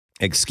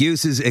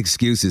Excuses,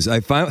 excuses.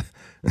 I found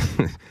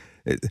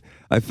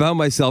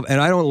myself,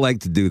 and I don't like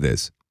to do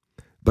this,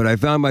 but I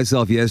found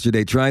myself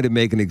yesterday trying to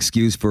make an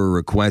excuse for a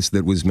request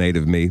that was made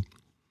of me.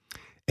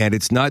 And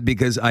it's not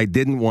because I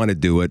didn't want to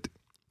do it.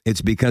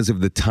 It's because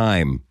of the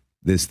time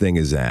this thing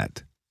is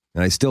at.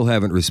 And I still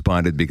haven't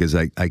responded because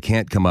I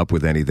can't come up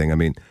with anything. I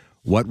mean,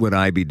 what would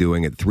I be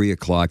doing at 3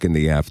 o'clock in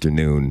the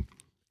afternoon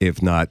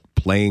if not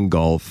playing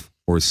golf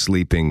or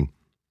sleeping?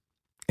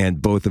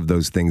 And both of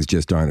those things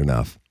just aren't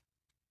enough.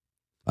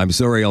 I'm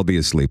sorry, I'll be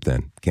asleep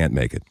then. Can't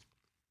make it.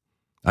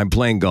 I'm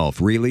playing golf.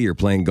 Really? You're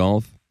playing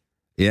golf?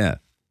 Yeah.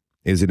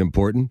 Is it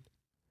important?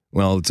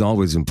 Well, it's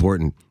always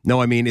important.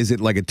 No, I mean, is it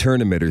like a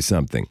tournament or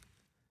something?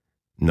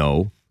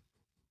 No.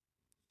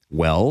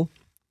 Well,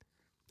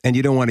 and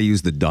you don't want to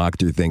use the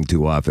doctor thing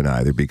too often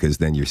either because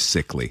then you're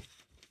sickly.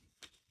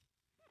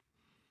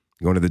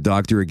 Going to the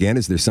doctor again?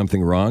 Is there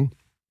something wrong?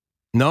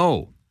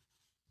 No.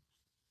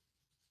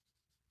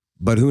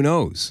 But who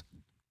knows?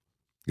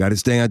 Got to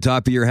stay on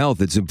top of your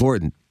health. It's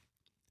important.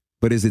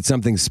 But is it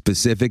something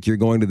specific you're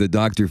going to the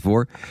doctor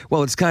for?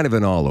 Well, it's kind of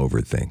an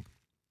all-over thing.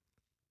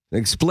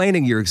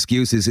 Explaining your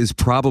excuses is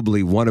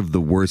probably one of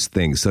the worst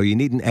things. So you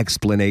need an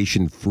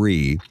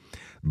explanation-free,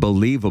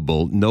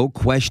 believable, no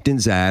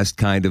questions asked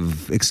kind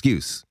of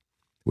excuse,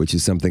 which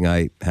is something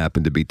I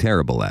happen to be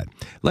terrible at.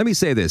 Let me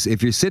say this.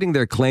 If you're sitting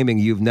there claiming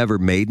you've never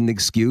made an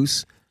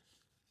excuse,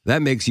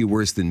 that makes you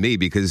worse than me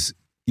because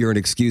you're an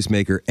excuse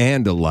maker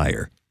and a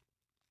liar.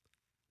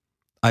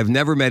 I've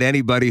never met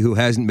anybody who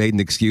hasn't made an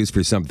excuse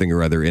for something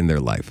or other in their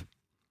life.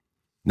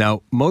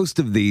 Now, most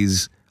of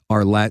these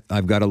are,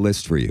 I've got a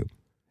list for you,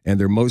 and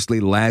they're mostly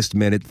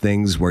last-minute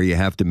things where you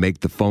have to make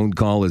the phone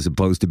call as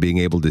opposed to being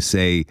able to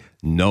say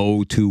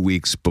no 2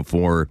 weeks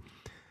before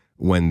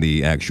when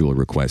the actual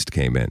request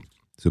came in.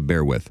 So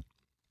bear with.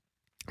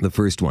 The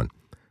first one,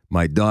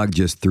 my dog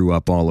just threw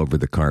up all over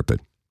the carpet.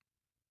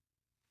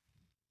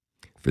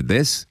 For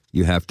this,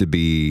 you have to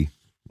be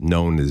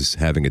known as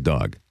having a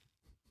dog.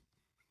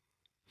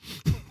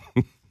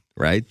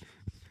 Right?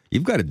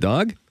 You've got a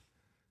dog?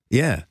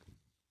 Yeah.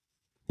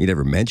 You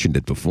never mentioned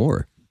it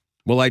before.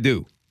 Well, I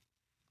do.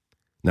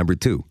 Number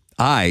 2,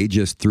 I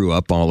just threw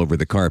up all over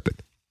the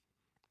carpet.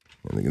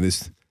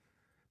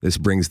 This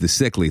brings the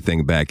sickly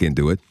thing back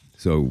into it,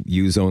 so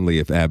use only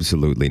if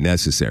absolutely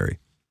necessary.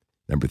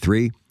 Number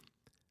 3,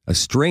 a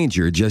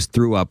stranger just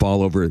threw up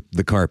all over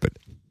the carpet.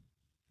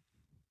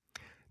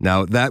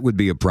 Now, that would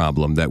be a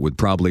problem that would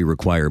probably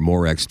require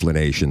more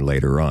explanation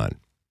later on.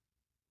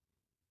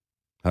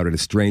 How did a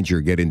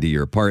stranger get into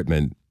your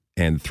apartment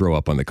and throw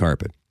up on the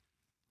carpet?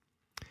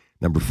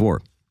 Number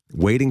 4,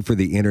 waiting for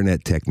the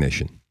internet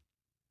technician.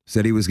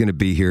 Said he was going to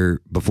be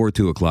here before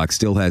 2 o'clock,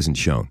 still hasn't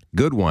shown.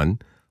 Good one,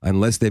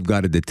 unless they've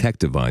got a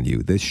detective on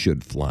you. This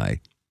should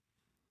fly.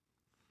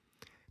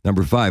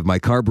 Number 5, my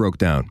car broke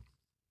down.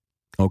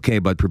 Okay,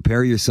 but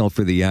prepare yourself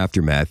for the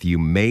aftermath. You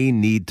may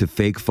need to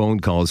fake phone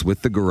calls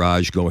with the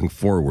garage going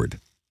forward.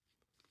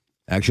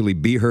 Actually,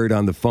 be heard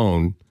on the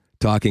phone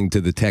talking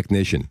to the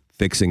technician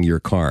fixing your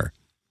car.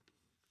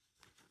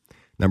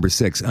 Number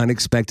 6,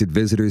 unexpected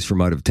visitors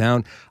from out of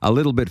town, a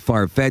little bit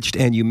far-fetched,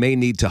 and you may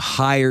need to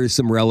hire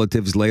some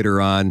relatives later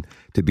on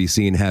to be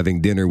seen having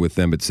dinner with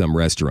them at some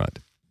restaurant.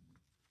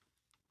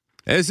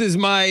 This is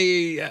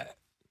my...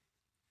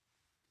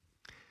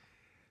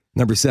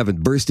 Number 7,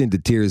 burst into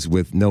tears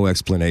with no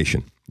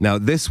explanation. Now,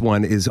 this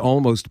one is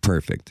almost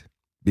perfect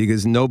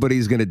because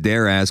nobody's going to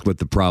dare ask what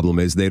the problem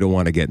is. They don't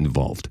want to get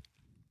involved.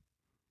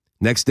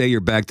 Next day, you're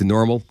back to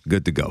normal,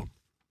 good to go.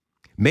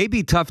 May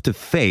be tough to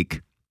fake,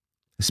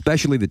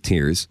 especially the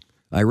tears.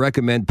 I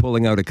recommend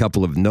pulling out a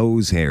couple of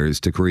nose hairs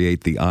to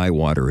create the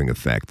eye-watering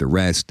effect. The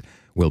rest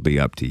will be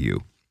up to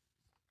you.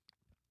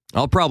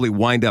 I'll probably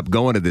wind up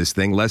going to this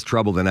thing, less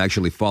trouble than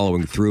actually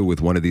following through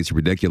with one of these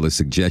ridiculous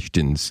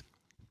suggestions.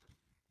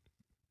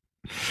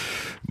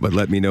 But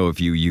let me know if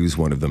you use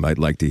one of them. I'd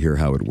like to hear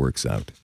how it works out.